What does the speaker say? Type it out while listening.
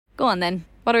Go on then.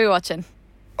 What are we watching?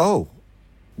 Oh,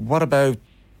 what about...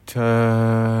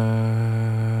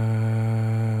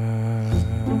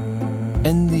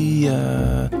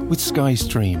 with Sky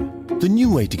Stream, the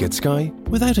new way to get Sky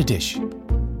without a dish.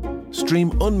 Stream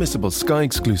unmissable Sky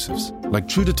exclusives like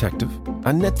True Detective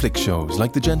and Netflix shows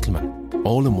like The Gentleman,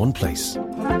 all in one place.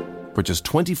 For just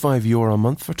 €25 a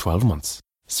month for 12 months.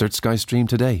 Search Sky Stream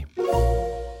today.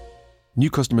 New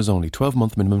customers only.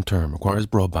 12-month minimum term. Requires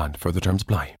broadband. Further terms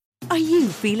apply. Are you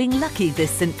feeling lucky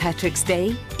this St. Patrick's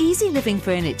Day? Easy Living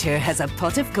Furniture has a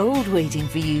pot of gold waiting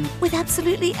for you with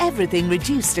absolutely everything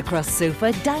reduced across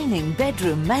sofa, dining,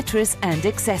 bedroom, mattress and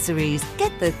accessories.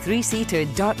 Get the 3-seater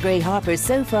dark grey Harper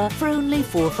sofa for only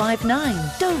 $459.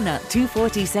 Donut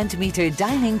 240cm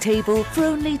dining table for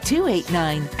only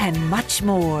 $289 and much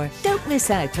more. Don't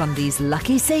miss out on these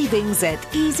lucky savings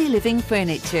at Easy Living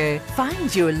Furniture.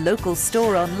 Find your local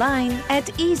store online at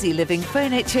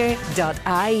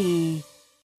easylivingfurniture.ie.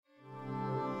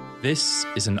 This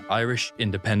is an Irish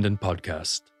independent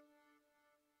podcast.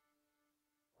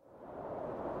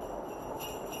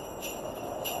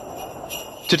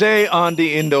 Today on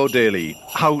the Indo Daily,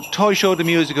 how Toy Show the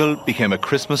Musical became a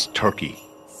Christmas turkey.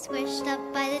 Swished up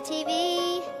by the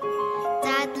TV,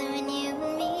 Dad blew in you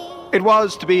and me. It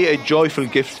was to be a joyful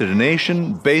gift to the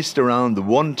nation, based around the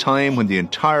one time when the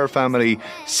entire family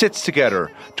sits together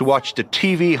to watch the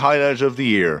TV highlight of the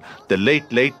year, the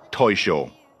Late Late Toy Show.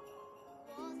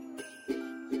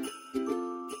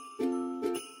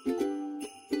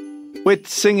 With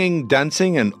singing,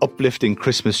 dancing and uplifting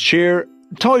Christmas cheer,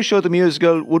 Toy Show the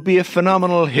Musical would be a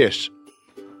phenomenal hit.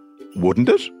 Wouldn't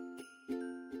it?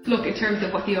 Look, in terms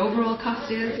of what the overall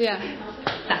cost is,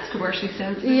 that's commercially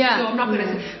sensitive. Yeah. So I'm not going to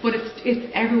say, but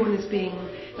it's everyone is being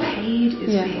paid,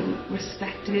 being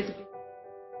respected.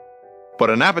 But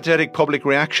an apathetic public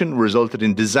reaction resulted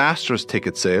in disastrous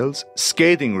ticket sales,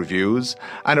 scathing reviews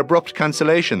and abrupt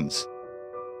cancellations.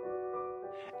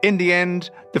 In the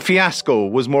end, the fiasco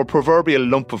was more proverbial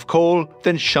lump of coal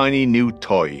than shiny new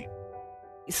toy.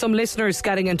 Some listeners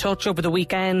getting in touch over the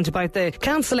weekend about the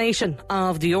cancellation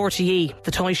of the RTE,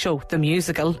 the Toy Show, the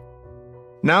musical.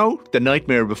 Now, the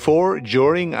nightmare before,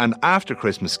 during and after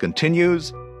Christmas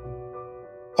continues.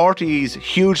 RTE's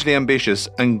hugely ambitious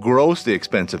and grossly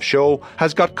expensive show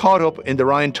has got caught up in the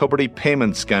Ryan Tubridy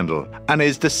payment scandal and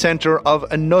is the centre of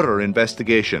another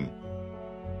investigation.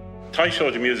 Toy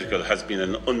Show the Musical has been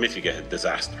an unmitigated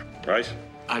disaster, right?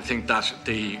 I think that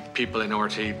the people in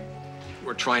RTE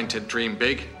were trying to dream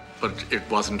big, but it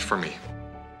wasn't for me.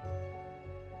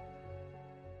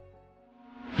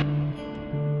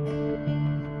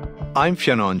 I'm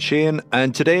Fionn Sheehan,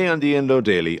 and today on the Indo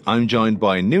Daily, I'm joined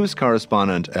by news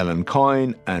correspondent Ellen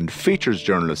Coyne and features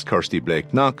journalist Kirsty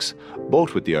Blake-Knox,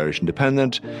 both with the Irish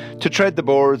Independent, to tread the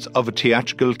boards of a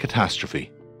theatrical catastrophe.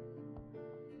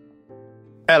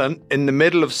 Ellen, in the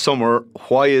middle of summer,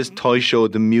 why is Toy Show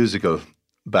the Musical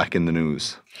back in the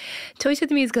news? Toy Show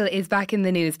the Musical is back in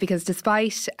the news because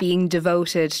despite being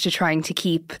devoted to trying to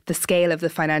keep the scale of the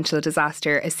financial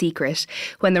disaster a secret,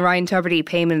 when the Ryan Tubridy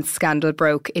payments scandal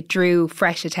broke, it drew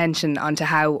fresh attention onto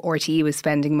how RTE was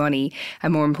spending money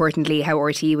and, more importantly, how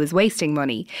RTE was wasting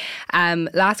money.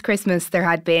 Last Christmas, there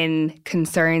had been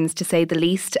concerns, to say the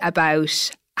least,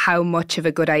 about how much of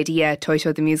a good idea Toy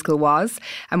Show the Musical was,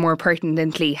 and more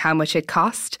pertinently how much it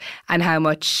cost and how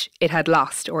much it had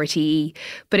lost RTE.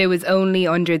 But it was only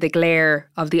under the glare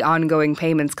of the ongoing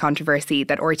payments controversy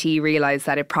that RTE realised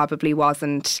that it probably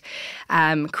wasn't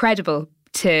credible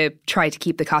to try to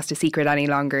keep the cost a secret any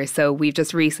longer. So we've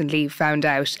just recently found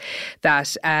out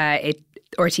that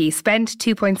RTE spent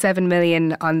 €2.7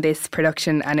 million on this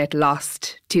production and it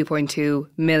lost €2.2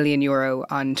 million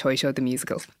on Toy Show the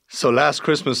Musical. So last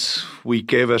Christmas we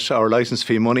gave it our licence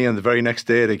fee money and the very next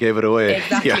day they gave it away.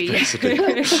 Exactly. Yeah, basically.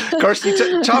 Kirsty,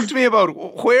 talk to me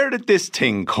about where did this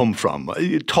thing come from?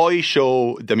 Toy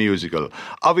Show the Musical.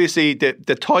 Obviously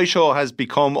the Toy Show has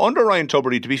become, under Ryan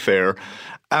Tubridy to be fair,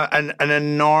 an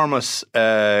enormous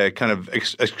kind of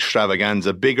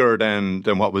extravaganza, bigger than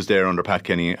what was there under Pat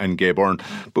Kenny and Gay Byrne.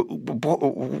 But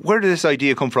where did this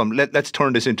idea come from? Let's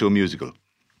turn this into a musical.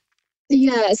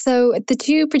 Yeah, so the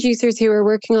two producers who were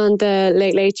working on the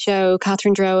Late Late Show,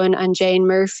 Catherine Drowan and Jane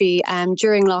Murphy,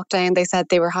 during lockdown, they said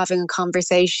they were having a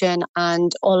conversation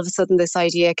and all of a sudden this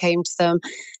idea came to them.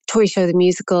 Toy Show the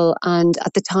Musical, and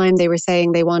at the time they were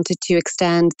saying they wanted to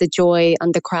extend the joy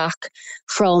and the crack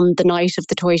from the night of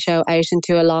the Toy Show out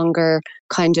into a longer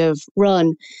kind of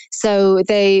run. So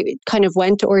they kind of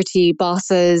went to RTÉ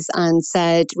bosses and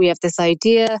said, we have this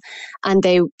idea, and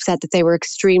they said that they were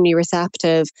extremely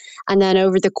receptive. And then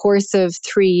over the course of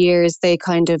 3 years they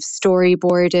kind of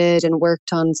storyboarded and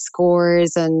worked on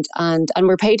scores and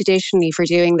were paid additionally for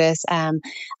doing this,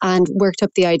 and worked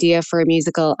up the idea for a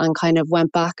musical and kind of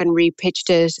went back and repitched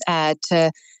it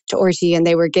to RTÉ, and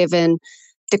they were given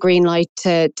the green light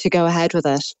to go ahead with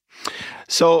it.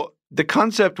 So the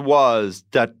concept was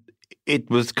that it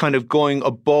was kind of going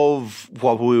above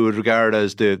what we would regard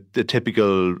as the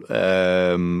typical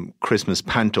Christmas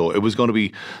panto. It was going to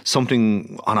be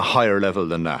something on a higher level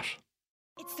than that.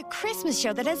 It's the Christmas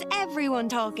show that has everyone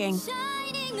talking.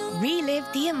 Relive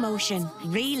the emotion,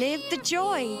 relive the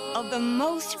joy of the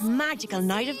most magical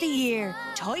night of the year.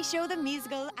 Toy Show the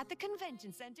Musical at the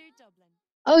Convention Centre, Dublin.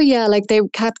 Oh yeah, like they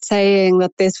kept saying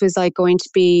that this was like going to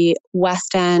be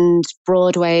West End,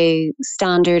 Broadway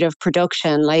standard of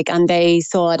production, like, and they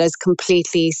saw it as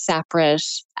completely separate,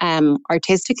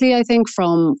 artistically, I think,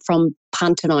 from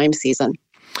pantomime season.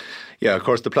 Yeah, of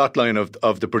course, the plotline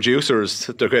of the producers,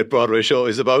 the Great Broadway Show,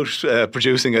 is about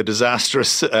producing a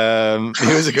disastrous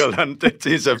musical, and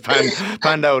it's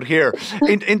panned out here.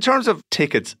 In terms of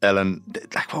tickets, Ellen,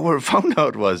 like what we found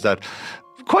out was that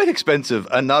quite expensive,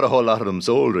 and not a whole lot of them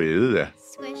sold, really, did they?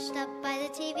 Squished up by the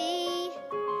TV,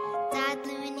 Dad,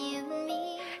 Blue and you and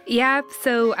me. Yeah,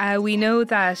 so we know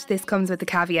that this comes with the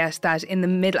caveat that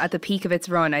at the peak of its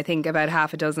run, I think about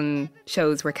half a dozen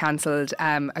shows were cancelled,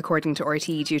 according to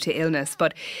RTÉ, due to illness.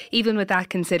 But even with that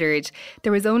considered,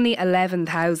 there was only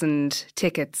 11,000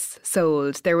 tickets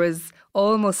sold. There was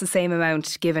almost the same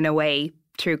amount given away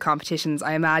through competitions,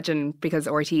 I imagine, because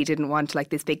RTÉ didn't want like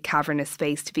this big cavernous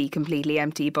space to be completely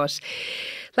empty. But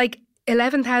like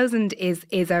 11,000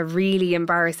 is a really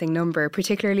embarrassing number,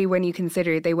 particularly when you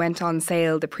consider they went on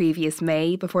sale the previous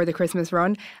May before the Christmas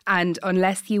run, and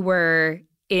unless you were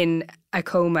in a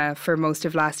coma for most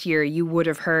of last year, you would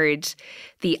have heard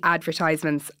the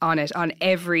advertisements on it on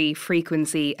every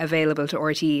frequency available to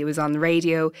RTÉ. It was on the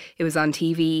radio, it was on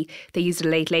TV. They used a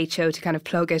Late Late Show to kind of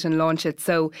plug it and launch it.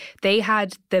 So they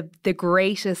had the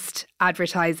greatest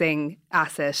advertising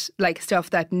asset, like stuff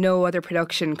that no other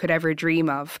production could ever dream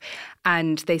of.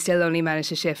 And they still only managed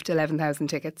to shift 11,000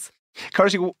 tickets.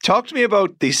 Kirsty, talk to me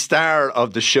about the star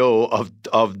of the show,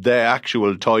 of the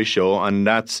actual toy show, and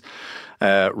that's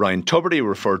Ryan Tubridy,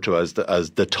 referred to as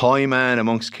the toy man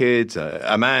amongst kids,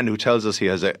 a man who tells us he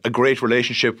has a great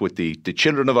relationship with the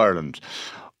children of Ireland.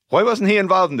 Why wasn't he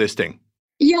involved in this thing?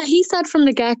 Yeah, he said from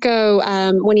the get-go,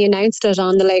 when he announced it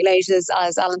on the Late Late,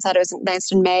 as Alan said, it was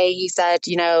announced in May, he said,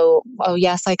 oh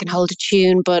yes, I can hold a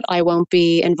tune, but I won't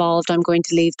be involved. I'm going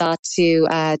to leave that to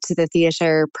the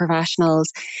theatre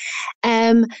professionals.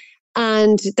 And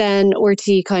then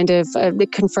RTÉ kind of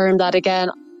confirmed that again.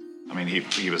 I mean,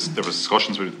 there was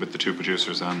discussions with the two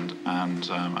producers and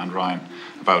Ryan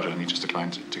about it, and he just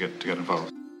declined to get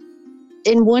involved.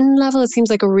 In one level, it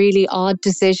seems like a really odd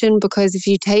decision, because if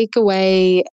you take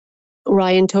away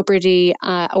Ryan Tubridy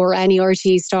or any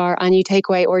RTÉ star, and you take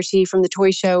away RTÉ from the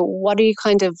toy show, what are you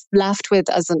kind of left with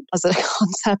as a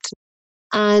concept?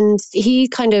 And he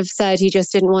kind of said he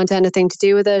just didn't want anything to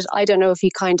do with it. I don't know if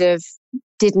he kind of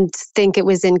didn't think it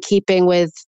was in keeping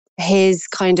with his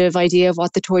kind of idea of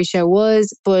what the toy show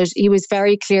was, but he was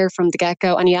very clear from the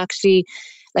get-go, and he actually,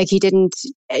 like, he didn't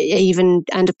even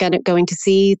end up going to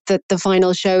see the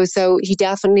final show, so he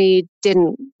definitely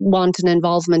didn't want an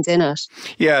involvement in it.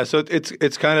 Yeah, so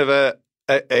it's kind of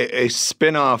a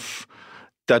spin-off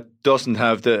that doesn't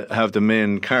have the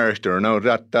main character. Now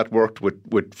that worked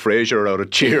with Frasier out of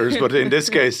Cheers, but in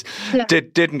this case,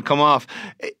 didn't come off.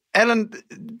 Ellen,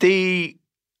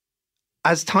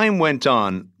 as time went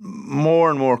on, more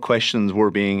and more questions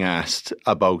were being asked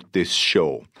about this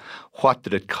show. What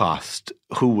did it cost?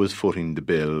 Who was footing the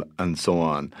bill? And so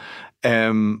on.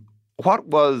 What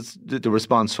was the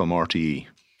response from RTÉ?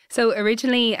 So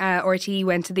originally, RTÉ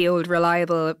went to the old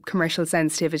reliable commercial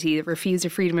sensitivity that refused a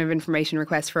freedom of information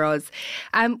request for us,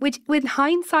 which with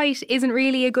hindsight isn't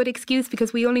really a good excuse,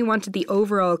 because we only wanted the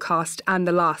overall cost and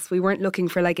the loss. We weren't looking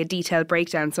for like a detailed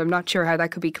breakdown, so I'm not sure how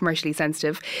that could be commercially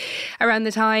sensitive. Around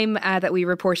the time that we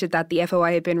reported that the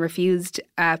FOI had been refused,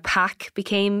 PAC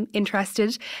became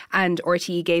interested, and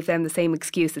RTÉ gave them the same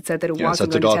excuse. It said that it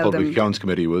wasn't going to tell them. The Dáil Public Accounts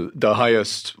Committee was the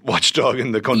highest watchdog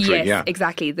in the country. Yes,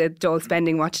 exactly. The Dáil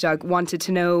Spending Watchdog wanted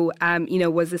to know,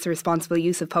 was this a responsible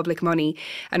use of public money?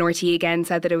 And RTÉ again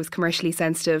said that it was commercially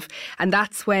sensitive. And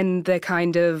that's when the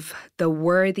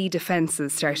worthy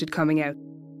defences started coming out.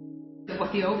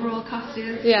 what the overall cost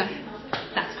is. Yeah.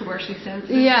 That's commercially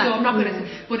sensitive. Yeah. So I'm not going to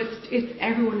say, but it's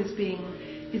everyone is being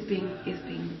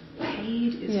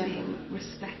paid, is being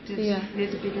respected. Yeah. It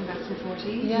is a big investment for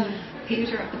RTÉ. Yeah.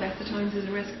 Theatre at the best of times is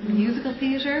a risk. Musical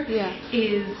theatre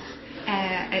is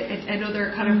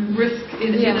another kind of risk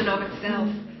in and of itself.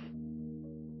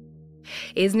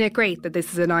 Isn't it great that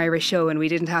this is an Irish show and we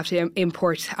didn't have to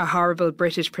import a horrible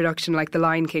British production like The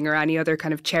Lion King or any other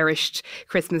kind of cherished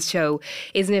Christmas show?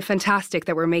 Isn't it fantastic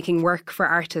that we're making work for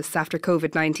artists after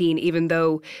COVID-19, even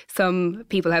though some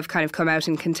people have kind of come out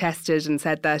and contested and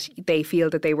said that they feel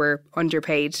that they were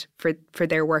underpaid for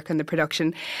their work on the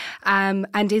production? And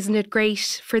isn't it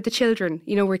great for the children?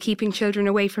 You know, we're keeping children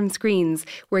away from screens.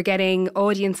 We're getting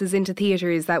audiences into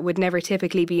theatres that would never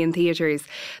typically be in theatres.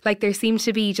 Like, there seems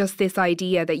to be just this idea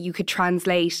that you could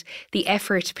translate the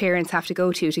effort parents have to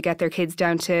go to get their kids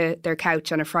down to their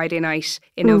couch on a Friday night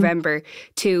in November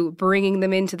to bringing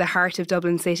them into the heart of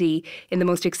Dublin City in the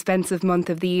most expensive month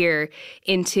of the year,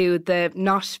 into the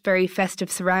not very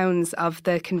festive surrounds of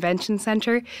the convention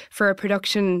centre for a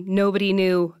production nobody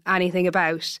knew anything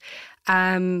about.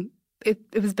 It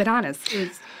was bananas.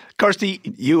 Kirsty,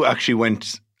 you actually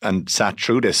went and sat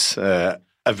through this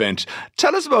event.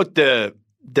 Tell us about the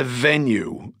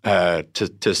venue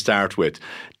to start with.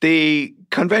 The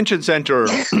convention centre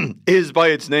is by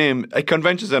its name a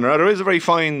convention centre. There is a very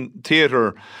fine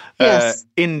theatre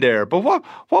in there. But what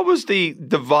was the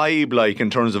vibe like in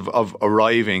terms of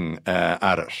arriving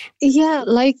at it? Yeah,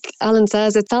 like Alan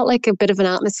says, it felt like a bit of an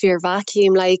atmosphere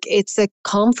vacuum. Like, it's a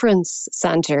conference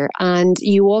centre, and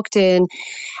you walked in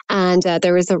and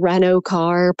there was a Renault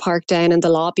car parked down in the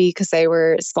lobby because they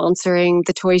were sponsoring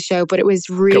the toy show, but it was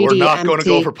really we're not empty. going to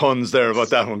go for puns there about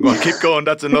that one. Go on, keep going.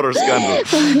 That's another scandal.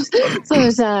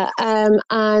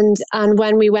 And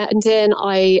when we went in,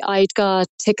 I'd got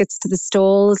tickets to the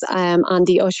stalls, and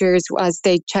the ushers, as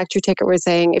they checked your ticket, were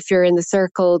saying, if you're in the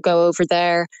circle, go over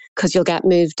there because you'll get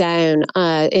moved down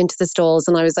into the stalls.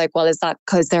 And I was like, well, is that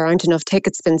because there aren't enough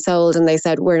tickets been sold? And they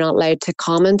said, we're not allowed to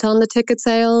comment on the ticket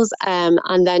sales. And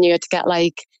then you had to get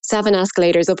like 7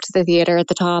 escalators up to the theatre at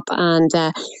the top, and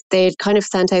they had kind of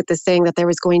sent out this thing that there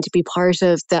was going to be part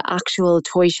of the actual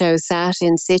toy show set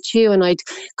in situ, and I'd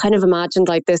kind of imagined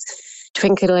like this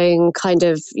twinkling kind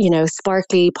of, you know,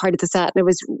 sparkly part of the set, and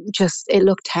it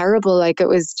looked terrible. Like, it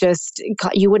was just,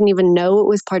 you wouldn't even know it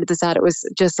was part of the set. It was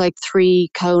just like 3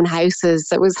 cone houses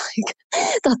that was like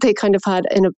that they kind of had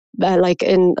in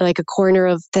a corner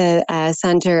of the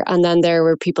centre, and then there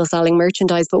were people selling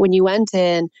merchandise. But when you went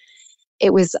in,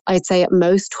 it was, I'd say, at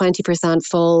most 20%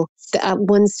 full. At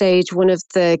one stage, one of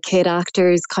the kid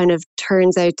actors kind of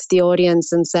turns out to the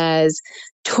audience and says,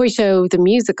 "Toy Show the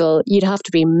musical, you'd have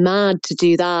to be mad to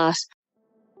do that."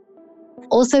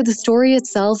 Also, the story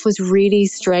itself was really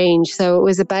strange. So it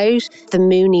was about the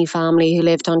Mooney family who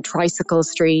lived on Tricycle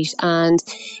Street, and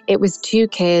it was 2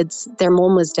 kids. Their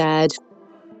mum was dead.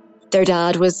 Their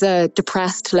dad was a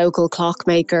depressed local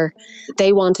clockmaker.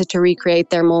 They wanted to recreate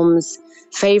their mum's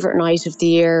favourite night of the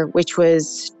year, which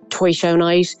was Toy Show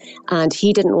night, and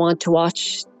he didn't want to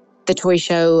watch the toy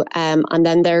show. And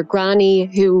then their granny,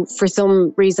 who for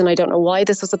some reason, I don't know why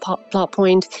this was a plot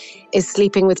point, is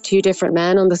sleeping with 2 different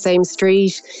men on the same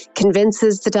street,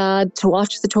 convinces the dad to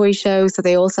watch the toy show, so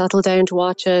they all settle down to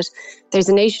watch it. There's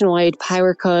a nationwide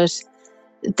power cut.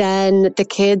 Then the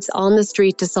kids on the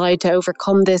street decide to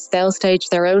overcome this. They'll stage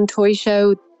their own toy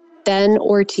show. Then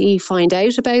RTÉ find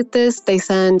out about this. They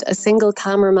send a single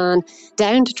cameraman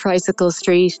down to Tricycle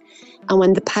Street. And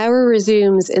when the power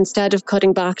resumes, instead of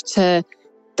cutting back to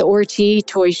the RTÉ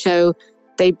toy show,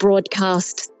 they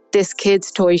broadcast this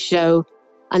kids' toy show,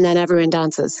 and then everyone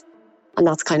dances. And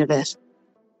that's kind of it.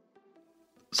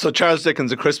 So Charles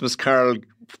Dickens' A Christmas Carol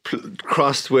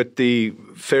crossed with the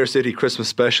Fair City Christmas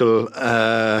special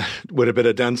with a bit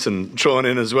of dancing thrown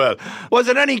in as well. Was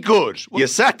it any good? You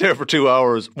sat there for 2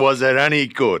 hours. Was it any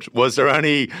good? Was there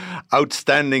any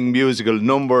outstanding musical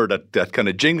number that kind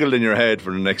of jingled in your head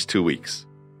for the next 2 weeks?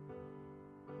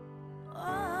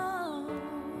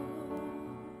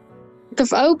 The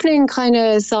opening kind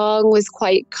of song was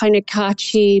quite kind of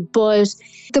catchy, but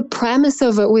the premise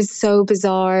of it was so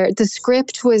bizarre. The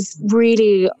script was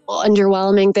really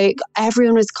underwhelming.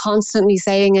 Everyone was constantly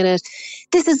saying in it,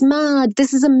 "This is mad,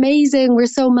 this is amazing, we're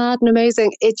so mad and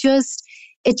amazing." It just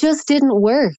didn't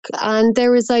work. And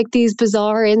there was like these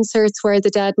bizarre inserts where the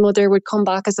dead mother would come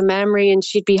back as a memory and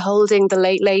she'd be holding the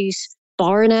late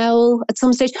barn owl at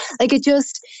some stage. Like,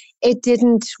 it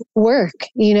didn't work,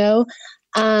 you know?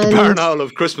 And the barn owl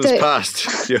of Christmas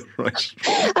past. Yeah, right.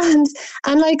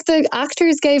 And like the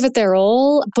actors gave it their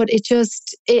all, but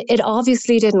it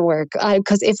obviously didn't work,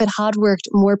 because if it had worked,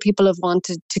 more people have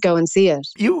wanted to go and see it.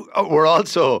 You were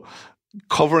also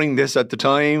covering this at the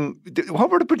time. What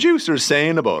were the producers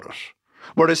saying about it?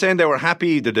 Were they saying they were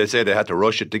happy? Did they say they had to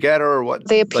rush it together or what?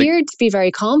 They appeared to be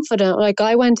very confident. Like,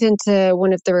 I went into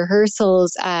one of the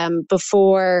rehearsals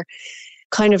before,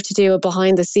 kind of to do a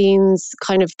behind the scenes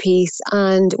kind of piece.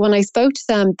 And when I spoke to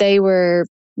them, they were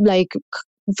like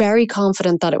very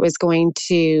confident that it was going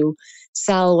to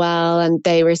sell well. And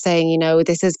they were saying, you know,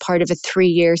 this is part of a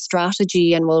 3-year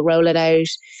strategy and we'll roll it out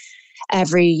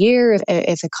every year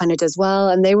if it kind of does well.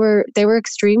 And they were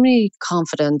extremely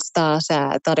confident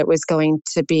that it was going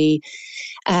to be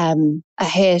a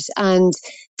hit. And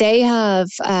they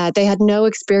had no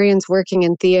experience working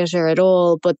in theatre at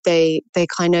all, but they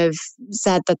kind of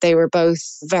said that they were both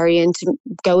very into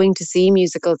going to see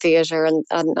musical theatre,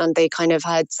 and they kind of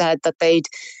had said that they'd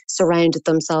surrounded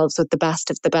themselves with the best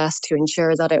of the best to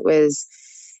ensure that it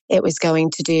was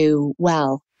going to do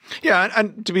well. Yeah,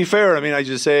 and to be fair, I mean, I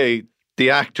just say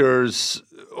the actors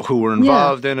who were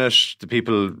involved in it, the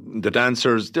people, the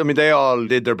dancers, I mean, they all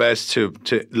did their best to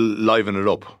liven it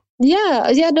up. Yeah,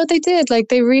 no, they did. Like,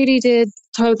 they really did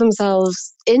throw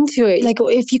themselves into it. Like,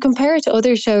 if you compare it to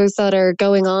other shows that are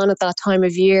going on at that time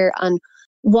of year, and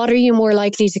what are you more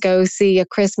likely to go see at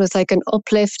Christmas, like an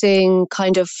uplifting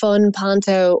kind of fun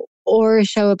panto, or a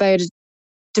show about a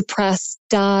depressed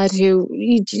dad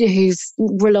who's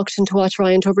reluctant to watch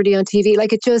Ryan Tubridy on TV?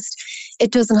 Like,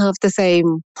 it doesn't have the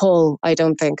same pull, I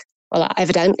don't think. Well,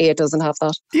 evidently it doesn't have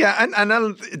that. Yeah,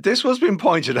 and this was being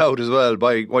pointed out as well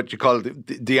by what you call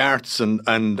the arts and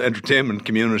entertainment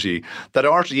community, that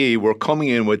RTE were coming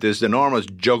in with this enormous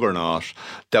juggernaut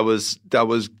that was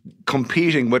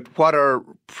competing with what are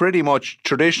pretty much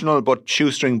traditional but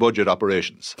shoestring budget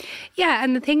operations. Yeah,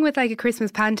 and the thing with like a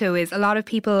Christmas panto is a lot of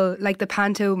people, like, the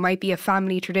panto might be a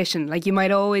family tradition. Like, you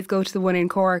might always go to the one in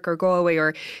Cork or Galway,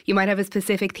 or you might have a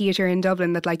specific theatre in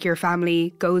Dublin that like your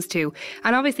family goes to.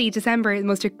 And obviously December, the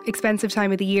most expensive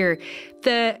time of the year,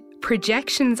 the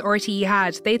projections RTE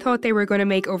had, they thought they were going to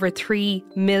make over 3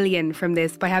 million from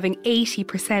this by having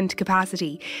 80%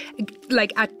 capacity,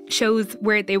 like at shows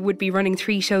where they would be running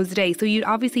 3 shows a day. So you'd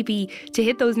obviously to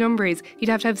hit those numbers, you'd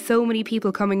have to have so many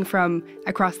people coming from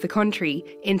across the country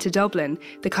into Dublin.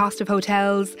 The cost of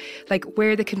hotels, like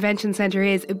where the convention centre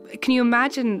is, can you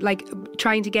imagine like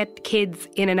trying to get kids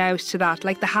in and out to that?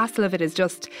 Like, the hassle of it is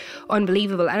just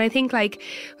unbelievable. And I think, like,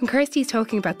 when Kirsty's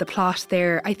talking about the plot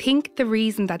there, I think the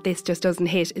reason that this just doesn't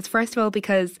hit is, first of all,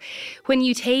 because when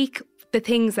you take the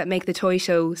things that make the toy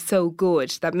show so good,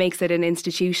 that makes it an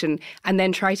institution, and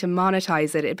then try to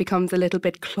monetize it, it becomes a little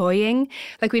bit cloying.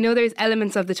 Like, we know there's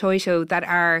elements of the toy show that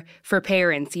are for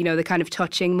parents, you know, the kind of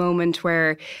touching moment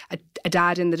where a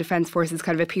dad in the Defence Forces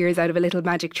kind of appears out of a little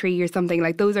magic tree or something.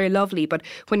 Like, those are lovely. But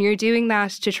when you're doing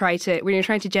that when you're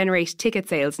trying to generate ticket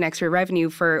sales and extra revenue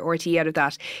for RTE out of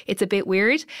that, it's a bit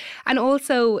weird. And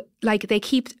also, like,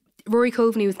 Rory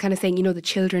Coveney was kind of saying, you know, the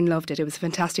children loved it. It was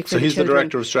fantastic for the children. So he's the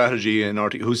director of strategy in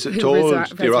RTE, who's told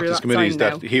the Oireachtas committees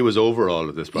that he was over all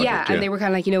of this project. Yeah, and they were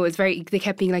kind of like, you know, they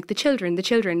kept being like, the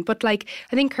children. But like,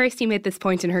 I think Kirsty made this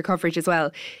point in her coverage as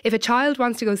well. If a child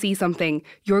wants to go see something,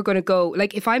 you're going to go.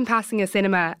 Like, if I'm passing a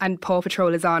cinema and Paw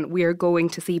Patrol is on, we're going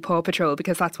to see Paw Patrol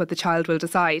because that's what the child will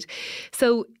decide.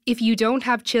 So if you don't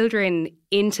have children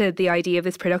into the idea of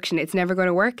this production, it's never going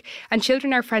to work. And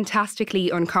children are fantastically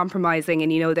uncompromising in,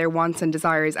 you know, their wants and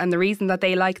desires. And the reason that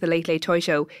they like the Late Late Toy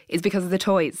Show is because of the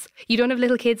toys. You don't have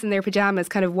little kids in their pyjamas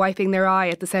kind of wiping their eye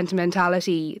at the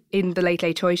sentimentality in the Late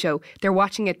Late Toy Show. They're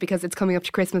watching it because it's coming up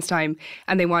to Christmas time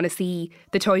and they want to see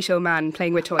the toy show man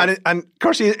playing with toys. And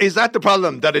Kirsty, is that the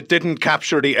problem, that it didn't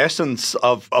capture the essence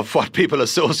of what people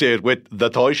associate with the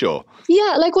toy show?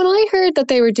 Yeah, like when I heard that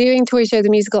they were doing Toy Show the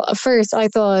Musical, at first I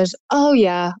thought, oh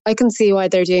yeah, I can see why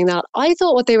they're doing that. I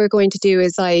thought what they were going to do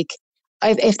is like,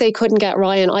 if they couldn't get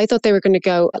Ryan, I thought they were going to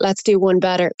go, let's do one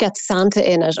better, get Santa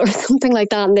in it or something like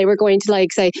that. And they were going to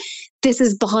like say, this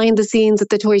is behind the scenes at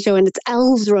the toy show and it's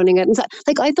elves running it. And so,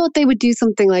 like, I thought they would do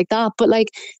something like that. But like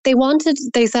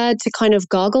they said to kind of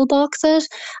goggle box it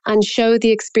and show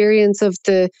the experience of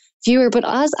the viewer. But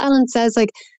as Alan says,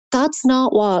 like, that's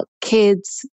not what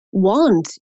kids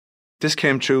want. this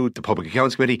came through the Public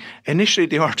Accounts Committee. Initially,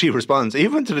 the RTÉ response,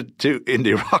 even in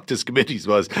the Oireachtas committees,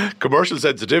 was commercial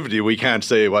sensitivity. We can't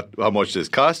say how much this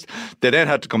cost. They then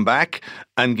had to come back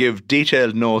and give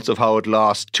detailed notes of how it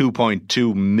lost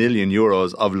 2.2 million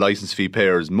euros of licence fee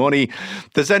payers' money.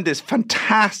 There's then this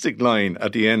fantastic line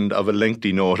at the end of a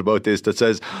lengthy note about this that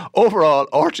says, overall,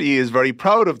 RTÉ is very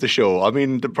proud of the show. I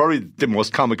mean, probably the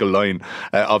most comical line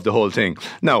of the whole thing.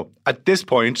 Now, at this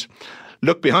point,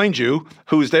 look behind you.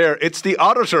 Who's there? It's the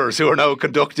auditors who are now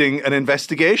conducting an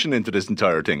investigation into this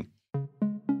entire thing.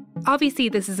 Obviously,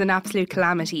 this is an absolute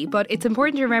calamity, but it's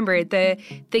important to remember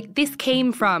this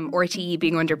came from RTÉ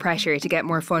being under pressure to get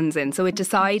more funds in. So it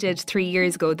decided 3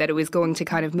 years ago that it was going to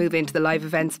kind of move into the live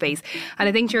event space. And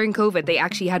I think during COVID, they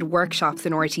actually had workshops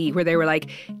in RTÉ where they were like,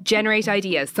 generate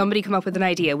ideas. Somebody come up with an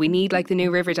idea. We need like the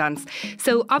new Riverdance.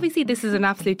 So obviously, this is an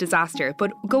absolute disaster.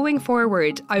 But going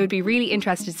forward, I would be really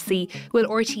interested to see, will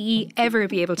RTÉ ever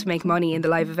be able to make money in the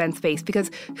live event space? Because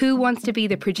who wants to be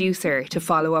the producer to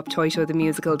follow up Toy Show the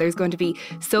Musical? There's going to be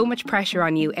so much pressure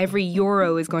on you. Every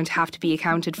euro is going to have to be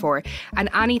accounted for, and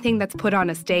anything that's put on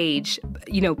a stage,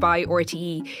 by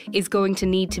RTÉ is going to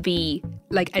need to be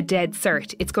like a dead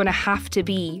cert. It's going to have to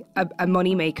be a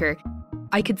money maker.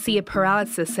 I could see a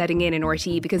paralysis setting in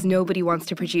RTÉ because nobody wants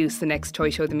to produce the next Toy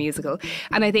Show the Musical.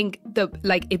 And I think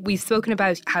we've spoken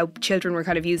about how children were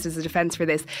kind of used as a defence for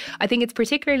this. I think it's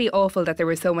particularly awful that there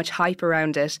was so much hype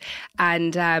around it.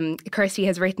 And Kirsty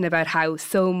has written about how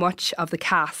so much of the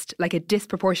cast, like a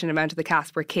disproportionate amount of the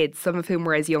cast, were kids, some of whom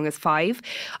were as young as 5.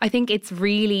 I think it's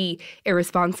really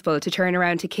irresponsible to turn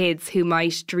around to kids who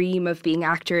might dream of being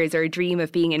actors or dream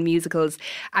of being in musicals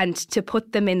and to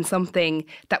put them in something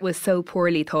that was so poorly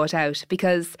thought out,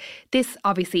 because this,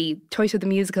 obviously, Toy Show the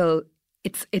Musical,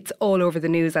 it's all over the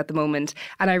news at the moment,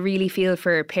 and I really feel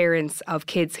for parents of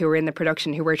kids who are in the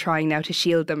production who are trying now to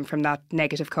shield them from that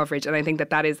negative coverage, and I think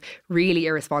that is really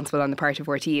irresponsible on the part of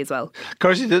RTÉ as well.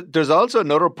 Kirsty, there's also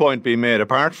another point being made,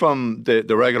 apart from the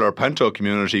regular Panto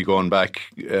community coming back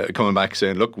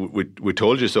saying, look, we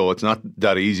told you so, it's not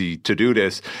that easy to do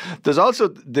this. There's also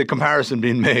the comparison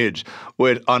being made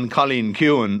with On Colleen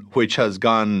Keown, which has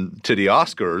gone to the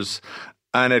Oscars,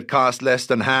 and it cost less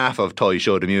than half of Toy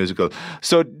Show the Musical.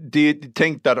 So do you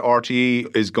think that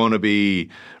RTÉ is going to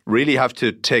really have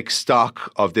to take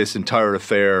stock of this entire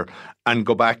affair and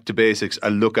go back to basics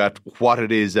and look at what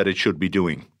it is that it should be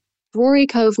doing? Rory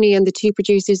Coveney and the 2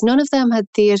 producers, none of them had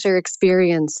theatre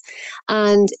experience.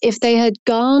 And if they had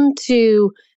gone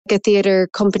to a theatre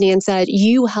company and said,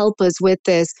 you help us with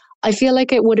this, I feel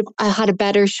like it would have had a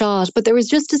better shot. But there was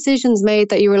just decisions made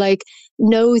that you were like,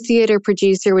 no theatre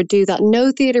producer would do that.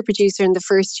 No theatre producer in the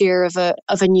first year of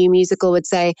a new musical would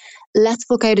say, let's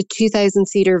book out a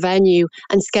 2,000-seater venue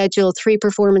and schedule 3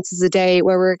 performances a day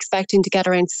where we're expecting to get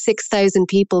around 6,000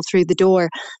 people through the door.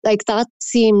 Like, that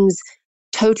seems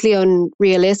totally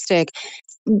unrealistic.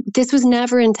 This was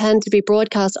never intended to be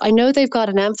broadcast. I know they've got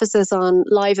an emphasis on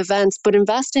live events, but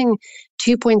investing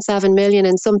 2.7 million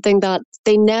in something that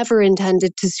they never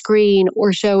intended to screen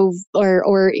or show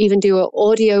or even do an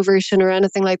audio version or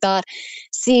anything like that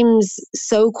seems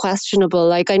so questionable.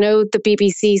 Like, I know the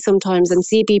BBC sometimes and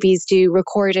CBeebies do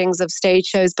recordings of stage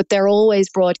shows, but they're always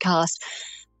broadcast.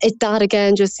 That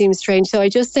again just seems strange. So I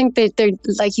just think that there,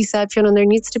 like you said, Fiona, there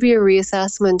needs to be a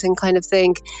reassessment and kind of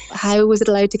think, how was it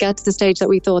allowed to get to the stage that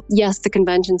we thought, yes, the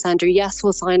convention centre, yes,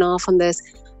 we'll sign off on this,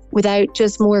 without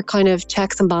just more kind of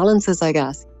checks and balances, I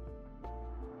guess.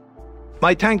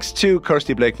 My thanks to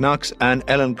Kirsty Blake-Knox and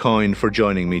Ellen Coyne for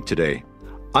joining me today.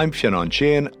 I'm Fionn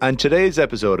Sheehan, and today's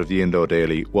episode of the Indo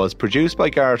Daily was produced by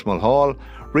Garrett Mulhall,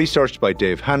 researched by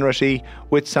Dave Hanratty,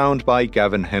 with sound by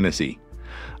Gavin Hennessy.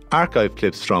 Archive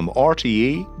clips from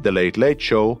RTÉ, The Late Late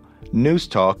Show, News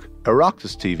Talk,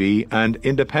 Oireachtas TV and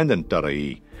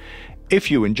Independent.ie.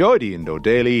 If you enjoy the Indo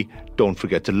Daily, don't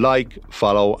forget to like,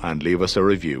 follow and leave us a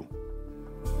review.